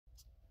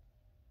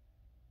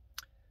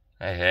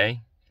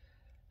Hey,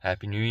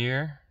 Happy New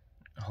Year.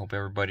 I hope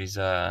everybody's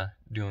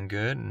doing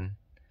good and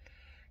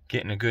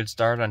getting a good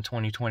start on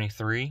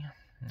 2023.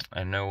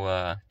 I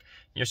know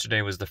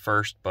yesterday was the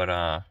first, but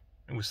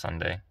it was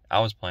Sunday. I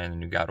was playing the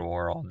new God of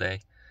War all day.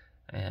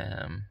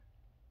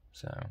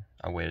 So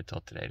I waited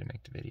till today to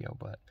make the video,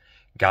 but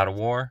God of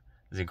War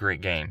is a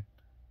great game.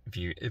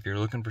 If you're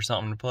looking for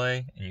something to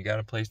play and you got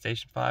a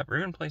PlayStation 5 or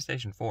even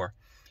PlayStation 4,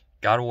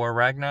 God of War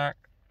Ragnarok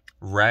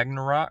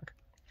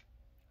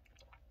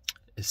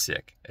is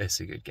sick. It's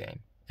a good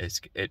game.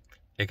 It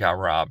got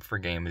robbed for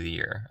Game of the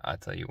Year. I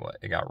tell you what,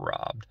 it got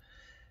robbed.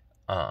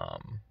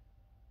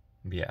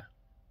 Yeah.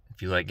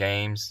 If you like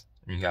games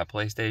and you got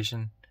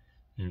PlayStation,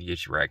 you need to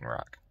get your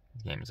Ragnarok.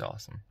 The game is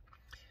awesome.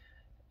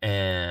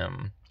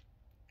 And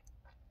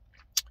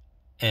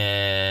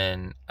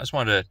I just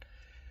wanted to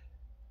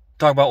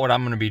talk about what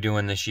I'm going to be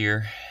doing this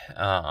year.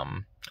 I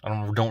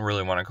don't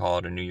really want to call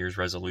it a New Year's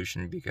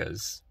resolution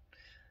because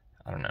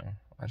I don't know.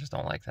 I just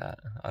don't like that.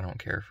 I don't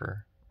care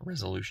for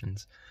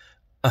resolutions.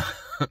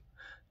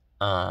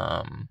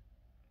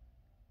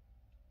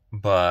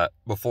 But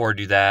before I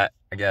do that,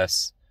 I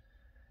guess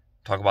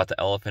talk about the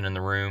elephant in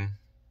the room.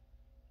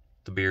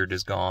 The beard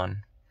is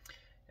gone.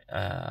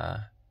 I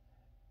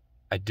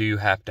do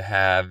have to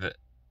have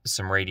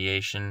some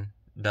radiation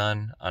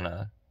done on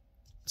a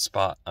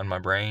spot on my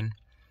brain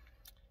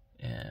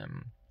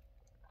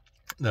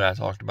that I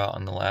talked about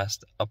on the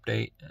last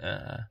update.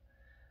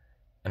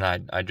 And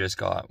I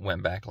just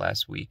went back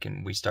last week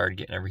and we started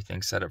getting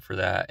everything set up for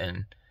that.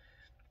 And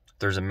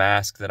there's a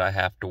mask that I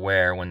have to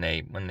wear when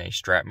they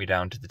strap me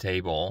down to the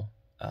table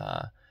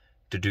to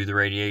do the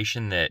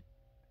radiation that,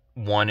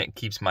 one, it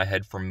keeps my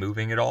head from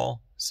moving at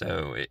all.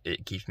 So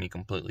it keeps me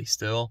completely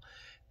still.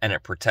 And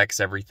it protects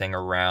everything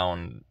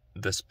around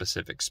the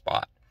specific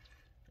spot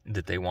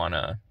that they want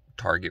to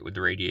target with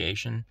the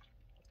radiation.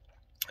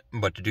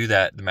 But to do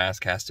that, the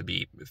mask has to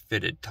be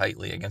fitted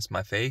tightly against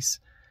my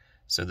face.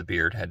 So the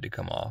beard had to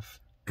come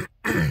off.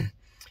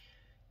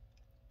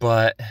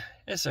 But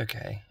it's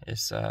okay.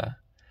 It's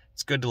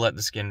good to let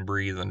the skin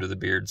breathe under the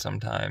beard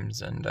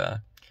sometimes, and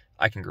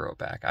I can grow it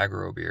back. I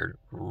grow a beard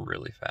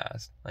really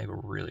fast. Like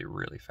really,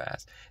 really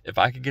fast. If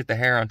I could get the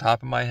hair on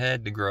top of my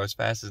head to grow as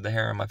fast as the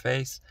hair on my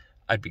face,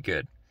 I'd be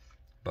good.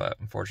 But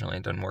unfortunately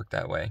it doesn't work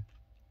that way.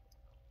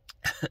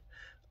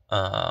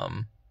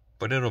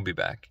 But it'll be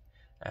back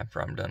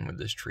after I'm done with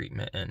this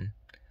treatment, and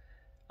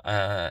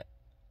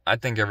I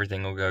think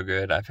everything will go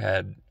good. I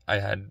had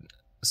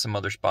some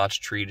other spots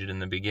treated in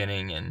the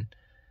beginning,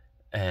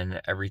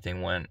 and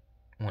everything went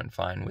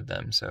fine with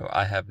them. So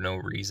I have no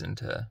reason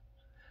to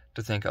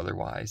think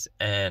otherwise.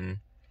 And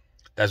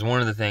that's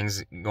one of the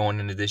things going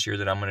into this year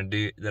that I'm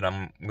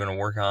gonna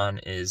work on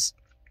is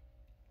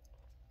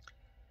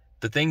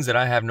the things that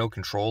I have no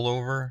control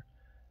over.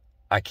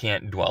 I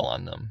can't dwell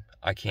on them.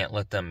 I can't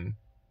let them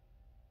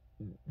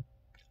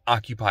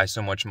occupy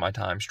so much of my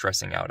time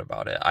stressing out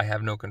about it. I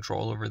have no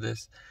control over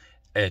this.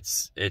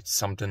 It's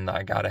something that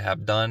I gotta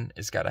have done.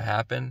 It's gotta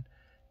happen,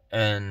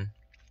 and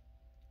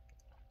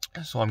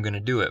so I'm gonna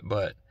do it.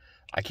 But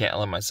I can't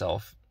let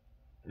myself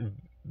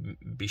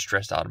be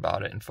stressed out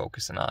about it and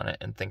focusing on it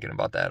and thinking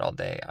about that all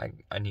day.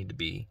 I need to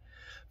be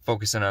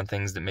focusing on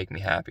things that make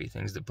me happy,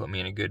 things that put me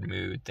in a good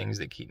mood, things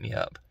that keep me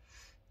up.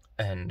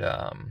 And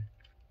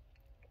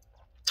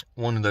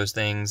one of those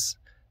things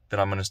that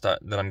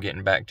I'm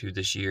getting back to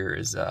this year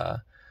is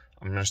I'm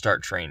gonna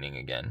start training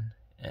again.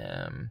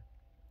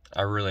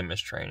 I really miss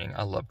training.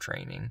 I love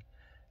training.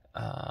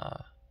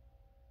 I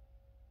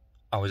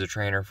was a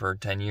trainer for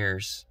 10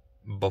 years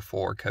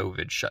before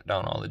COVID shut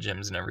down all the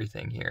gyms and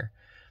everything here.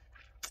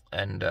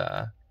 And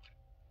I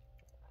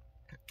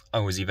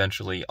was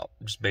eventually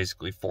just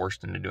basically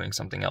forced into doing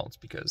something else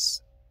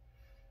because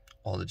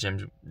all the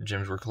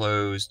gyms were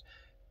closed.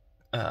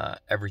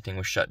 Everything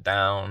was shut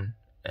down,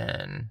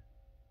 and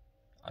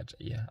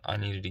I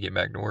needed to get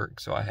back to work,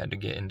 so I had to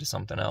get into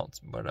something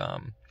else. But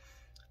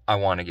I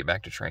want to get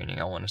back to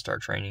training. I want to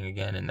start training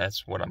again, and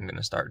that's what I'm going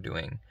to start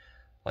doing,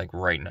 like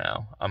right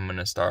now. I'm going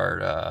to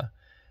start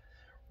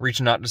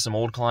reaching out to some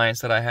old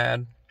clients that I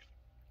had,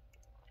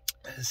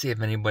 see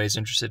if anybody's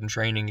interested in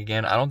training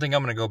again. I don't think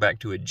I'm going to go back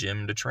to a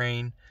gym to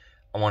train.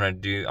 I'm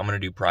going to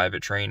do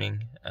private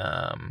training.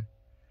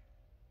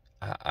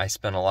 I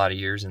spent a lot of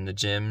years in the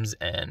gyms,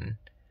 and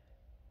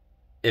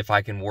if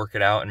I can work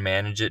it out and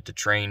manage it to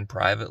train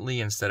privately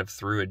instead of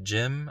through a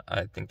gym,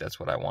 I think that's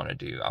what I want to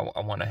do.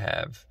 I want to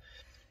have,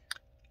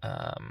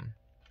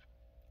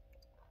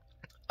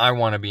 I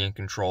want to be in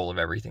control of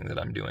everything that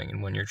I'm doing.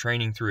 And when you're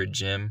training through a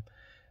gym,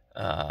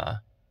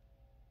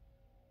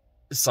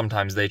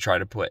 sometimes they try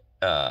to put,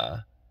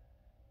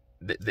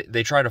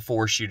 they try to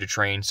force you to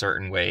train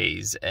certain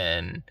ways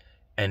and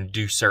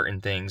do certain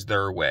things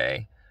their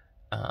way.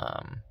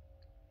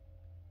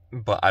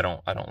 But I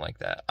don't like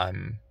that.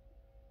 I'm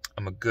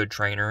a good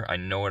trainer. I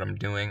know what I'm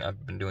doing.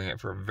 I've been doing it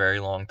for a very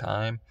long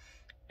time,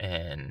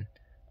 and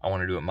I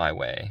want to do it my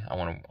way. I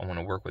want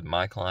to work with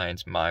my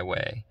clients my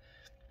way.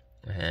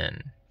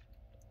 And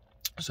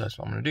so that's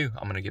what I'm going to do.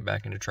 I'm going to get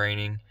back into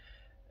training,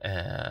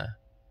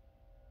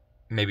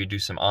 maybe do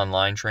some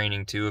online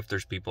training too. If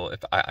there's people,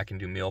 if I can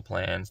do meal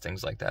plans,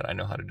 things like that. I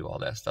know how to do all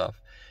that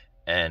stuff,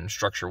 and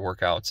structure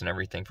workouts and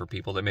everything for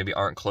people that maybe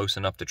aren't close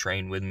enough to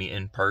train with me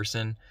in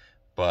person,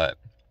 but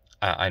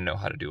I know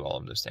how to do all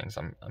of those things.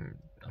 I'm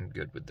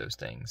good with those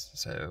things.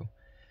 So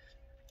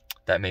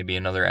that may be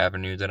another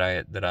avenue that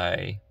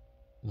I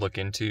look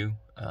into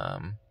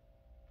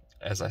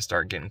as I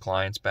start getting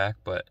clients back.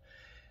 But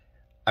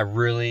I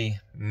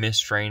really miss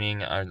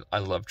training. I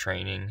love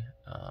training.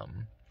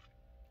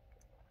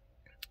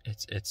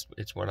 It's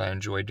what I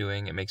enjoy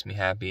doing. It makes me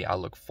happy. I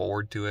look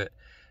forward to it.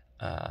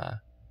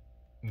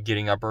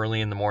 Getting up early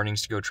in the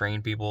mornings to go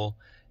train people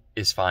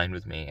is fine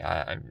with me.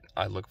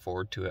 I look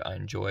forward to it. I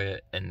enjoy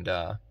it. And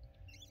the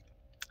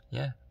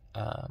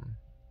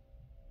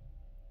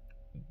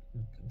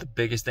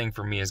biggest thing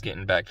for me is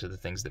getting back to the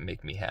things that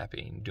make me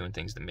happy and doing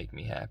things that make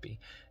me happy.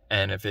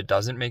 And if it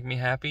doesn't make me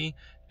happy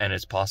and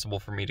it's possible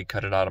for me to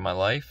cut it out of my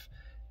life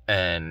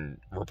and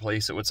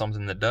replace it with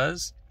something that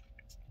does,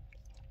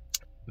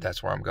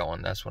 that's where I'm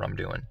going. That's what I'm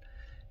doing.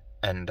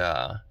 And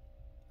I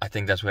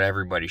think that's what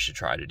everybody should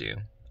try to do.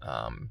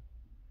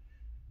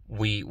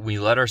 We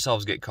let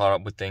ourselves get caught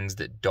up with things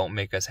that don't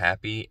make us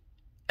happy,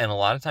 and a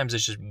lot of times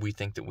it's just we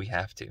think that we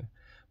have to.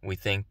 We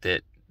think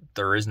that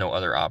there is no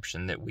other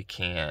option, that we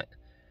can't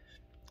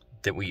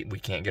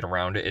get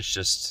around it. It's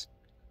just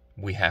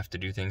we have to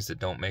do things that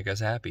don't make us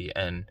happy.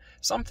 And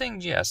some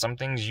things you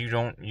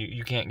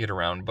can't get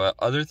around, but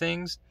other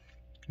things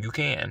you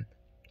can.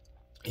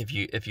 If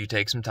you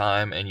take some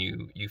time and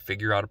you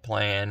figure out a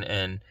plan,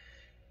 and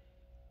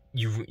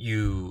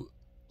you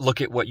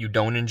look at what you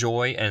don't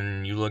enjoy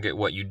and you look at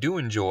what you do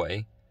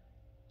enjoy,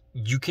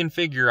 you can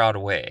figure out a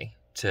way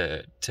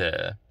to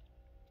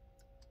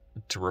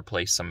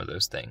replace some of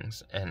those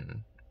things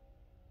and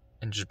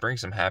just bring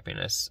some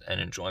happiness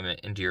and enjoyment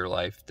into your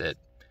life that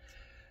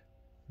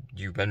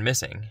you've been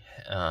missing.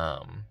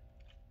 And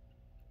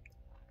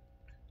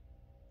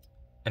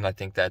I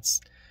think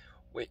that's,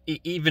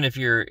 even if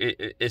you're,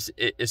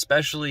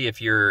 especially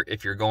if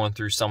you're going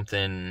through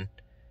something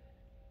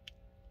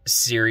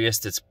serious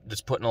that's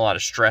putting a lot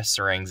of stress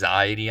or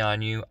anxiety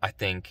on you, I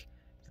think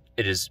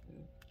it is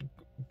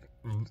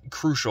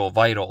crucial,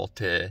 vital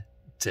to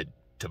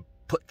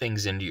put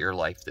things into your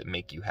life that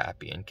make you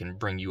happy and can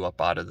bring you up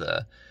out of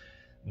the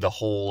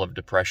hole of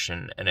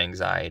depression and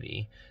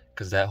anxiety,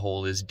 because that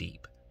hole is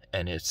deep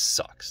and it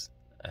sucks.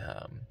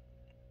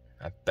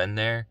 I've been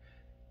there.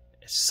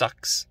 It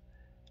sucks.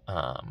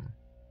 I've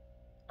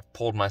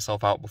pulled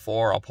myself out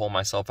before. I'll pull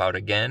myself out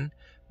again,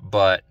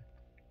 but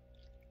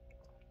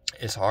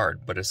it's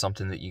hard. But it's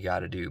something that you got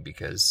to do,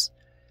 because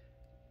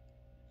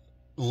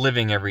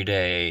living every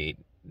day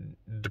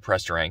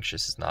depressed or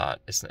anxious is not,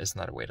 it's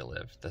not a way to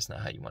live. That's not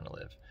how you want to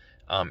live.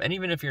 And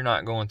even if you're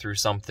not going through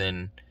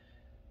something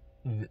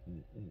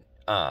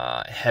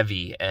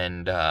heavy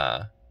and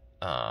I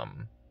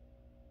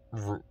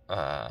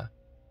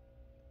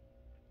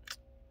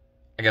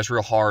guess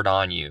real hard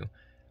on you,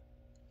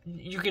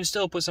 you can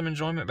still put some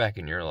enjoyment back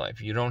in your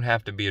life. You don't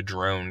have to be a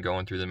drone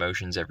going through the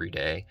motions every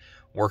day,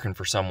 working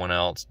for someone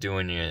else,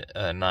 doing your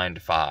 9 to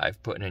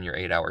 5, putting in your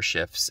 8-hour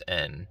shifts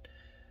and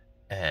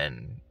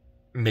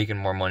making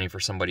more money for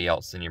somebody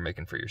else than you're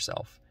making for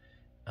yourself.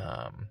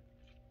 And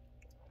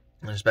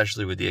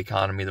especially with the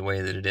economy the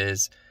way that it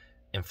is,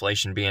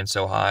 inflation being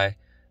so high,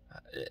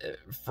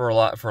 for a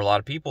lot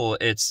of people,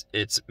 it's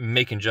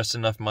making just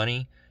enough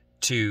money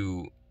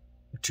to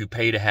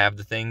pay to have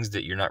the things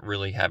that you're not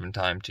really having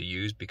time to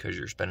use, because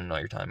you're spending all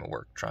your time at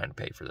work trying to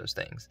pay for those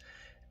things,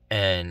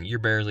 and you're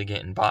barely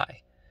getting by.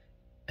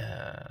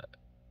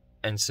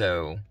 And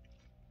so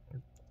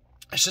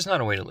it's just not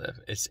a way to live.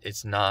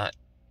 It's no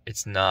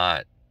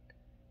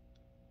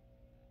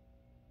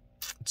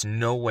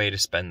way to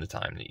spend the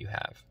time that you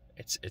have.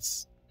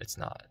 It's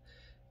not.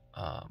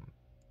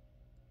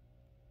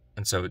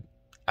 And so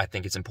I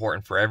think it's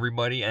important for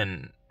everybody,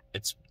 and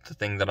it's the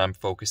thing that I'm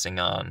focusing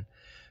on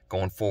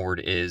going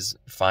forward, is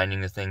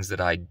finding the things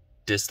that I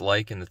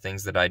dislike and the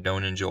things that I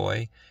don't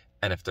enjoy.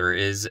 And if there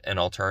is an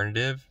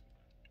alternative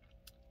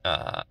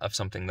of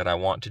something that I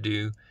want to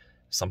do,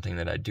 something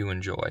that I do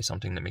enjoy,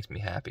 something that makes me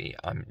happy,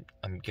 I'm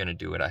going to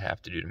do what I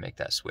have to do to make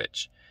that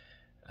switch.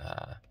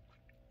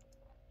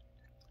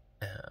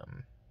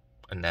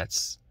 And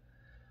that's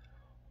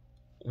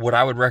what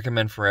I would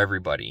recommend for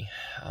everybody.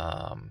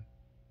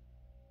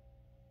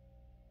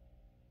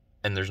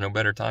 And there's no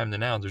better time than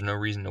now. There's no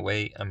reason to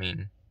wait. I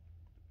mean,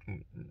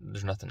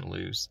 there's nothing to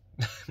lose.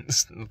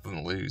 There's nothing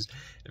to lose.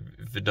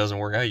 If it doesn't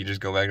work out, you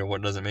just go back to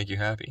what doesn't make you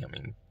happy. I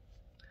mean,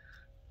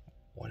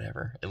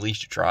 whatever. At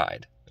least you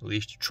tried.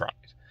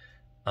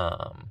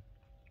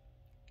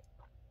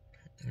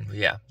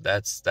 Yeah,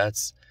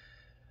 that's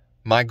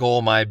my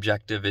goal. My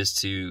objective is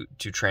to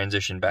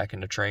transition back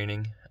into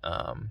training,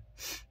 and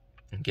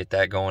get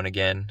that going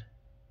again.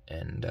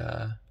 And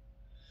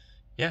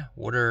yeah,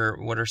 what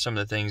are some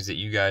of the things that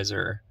you guys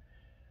are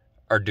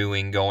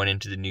doing going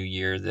into the new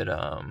year that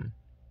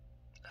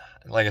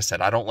like I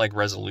said, I don't like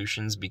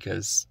resolutions,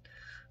 because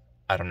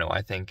I don't know,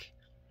 I think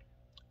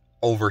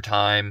over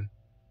time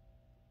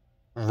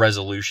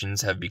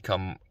resolutions have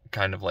become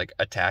kind of like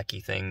a tacky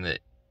thing that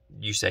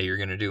you say you're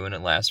going to do and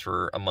it lasts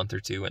for a month or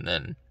two and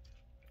then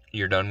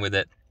you're done with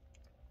it.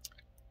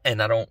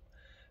 And I don't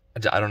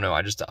know.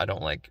 I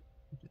don't like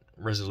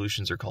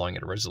resolutions or calling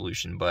it a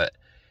resolution, but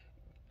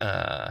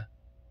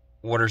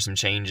what are some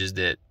changes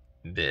that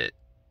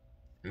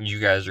you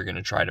guys are going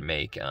to try to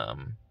make?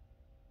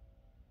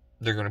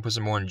 They're going to put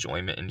some more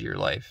enjoyment into your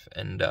life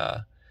and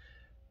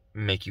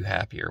make you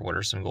happier. What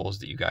are some goals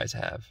that you guys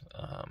have?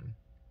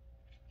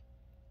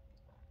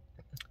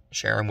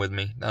 Share them with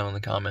me down in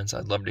the comments.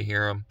 I'd love to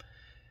hear them.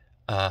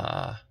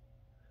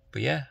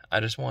 But yeah, I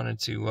just wanted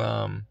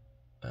to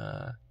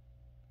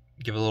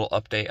give a little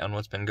update on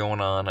what's been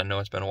going on. I know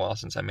it's been a while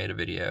since I made a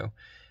video,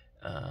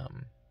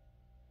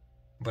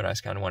 but I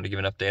just kind of wanted to give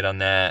an update on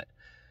that.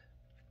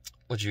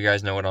 Let you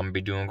guys know what I'm gonna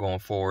be doing going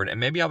forward, and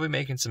maybe I'll be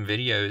making some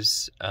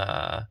videos.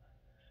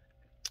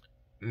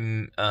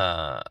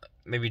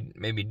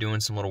 Maybe doing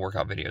some little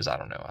workout videos. I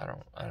don't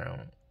know. I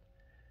don't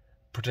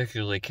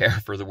particularly care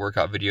for the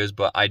workout videos,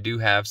 but I do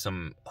have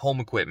some home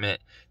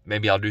equipment.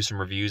 Maybe I'll do some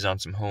reviews on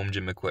some home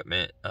gym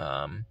equipment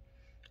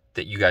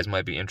that you guys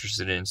might be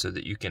interested in, so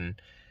that you can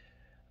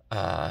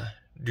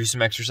do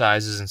some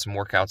exercises and some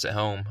workouts at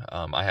home.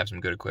 I have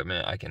some good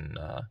equipment. I can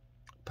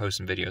post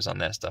some videos on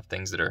that stuff,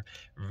 things that are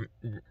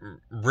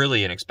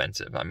really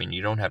inexpensive. I mean,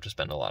 you don't have to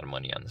spend a lot of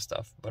money on this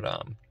stuff, but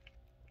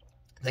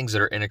things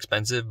that are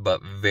inexpensive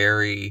but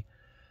very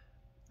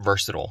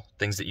versatile,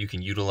 things that you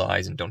can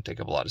utilize and don't take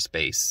up a lot of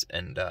space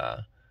and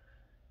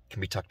can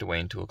be tucked away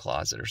into a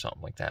closet or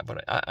something like that.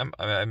 But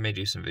I may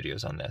do some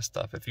videos on that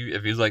stuff. If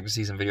you'd like to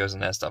see some videos on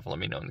that stuff, let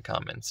me know in the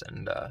comments,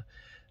 and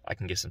I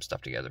can get some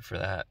stuff together for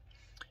that.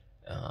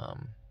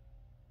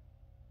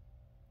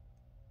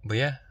 But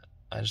yeah,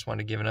 I just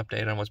wanted to give an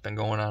update on what's been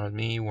going on with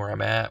me, where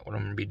I'm at, what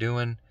I'm going to be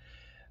doing.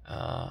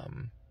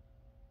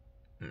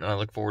 And I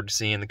look forward to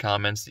seeing the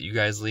comments that you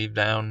guys leave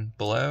down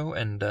below.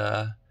 And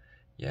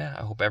yeah,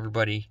 I hope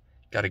everybody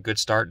got a good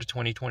start to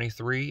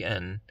 2023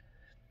 and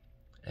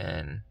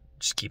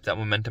just keep that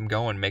momentum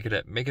going. Make it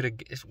a.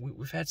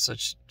 We've had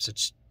such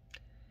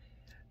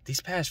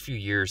these past few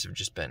years have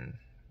just been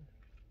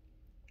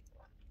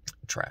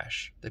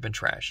trash. They've been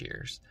trash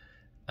years.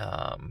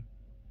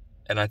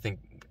 And I think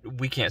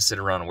we can't sit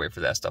around and wait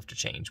for that stuff to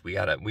change. We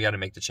gotta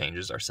make the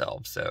changes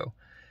ourselves. So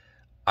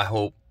I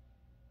hope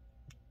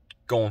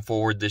going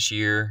forward this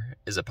year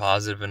is a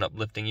positive and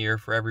uplifting year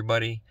for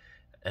everybody,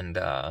 and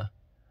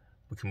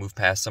we can move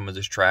past some of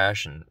this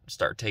trash and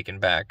start taking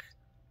back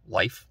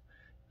life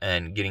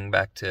and getting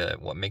back to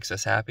what makes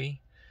us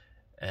happy.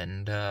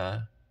 And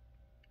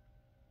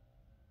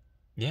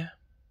yeah,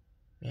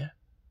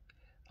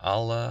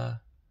 I'll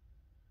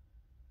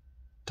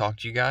talk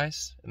to you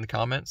guys in the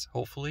comments,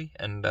 hopefully,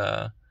 and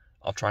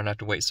I'll try not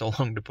to wait so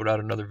long to put out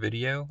another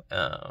video.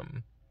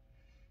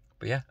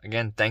 But yeah,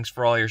 again, thanks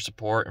for all your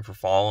support and for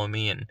following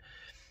me and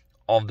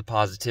all of the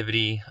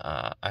positivity.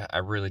 I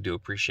really do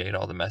appreciate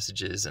all the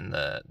messages and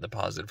the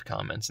positive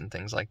comments and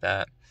things like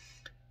that.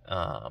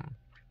 And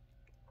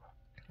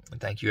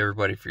thank you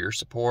everybody for your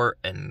support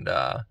and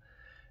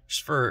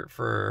just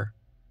for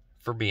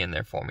being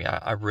there for me.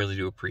 I really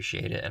do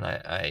appreciate it, and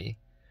I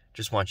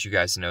just want you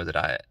guys to know that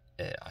I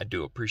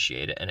do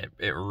appreciate it, and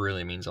it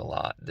really means a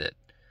lot that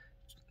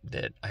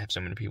I have so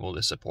many people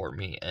to support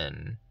me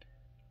and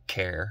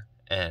care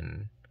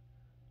and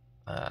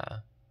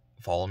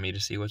follow me to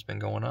see what's been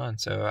going on.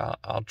 So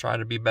I'll try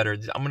to be better.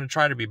 I'm going to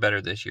try to be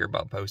better this year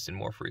about posting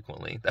more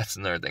frequently. That's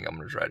another thing I'm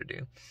going to try to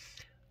do.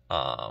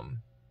 But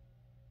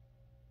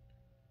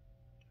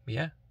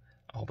yeah,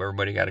 I hope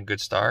everybody got a good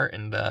start,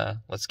 and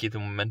let's keep the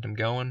momentum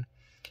going.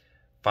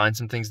 Find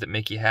some things that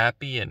make you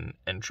happy, and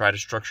try to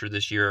structure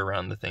this year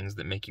around the things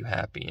that make you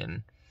happy,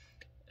 and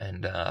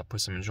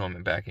put some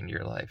enjoyment back into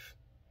your life.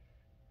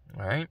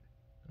 All right,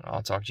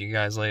 I'll talk to you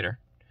guys later.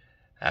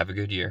 Have a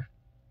good year.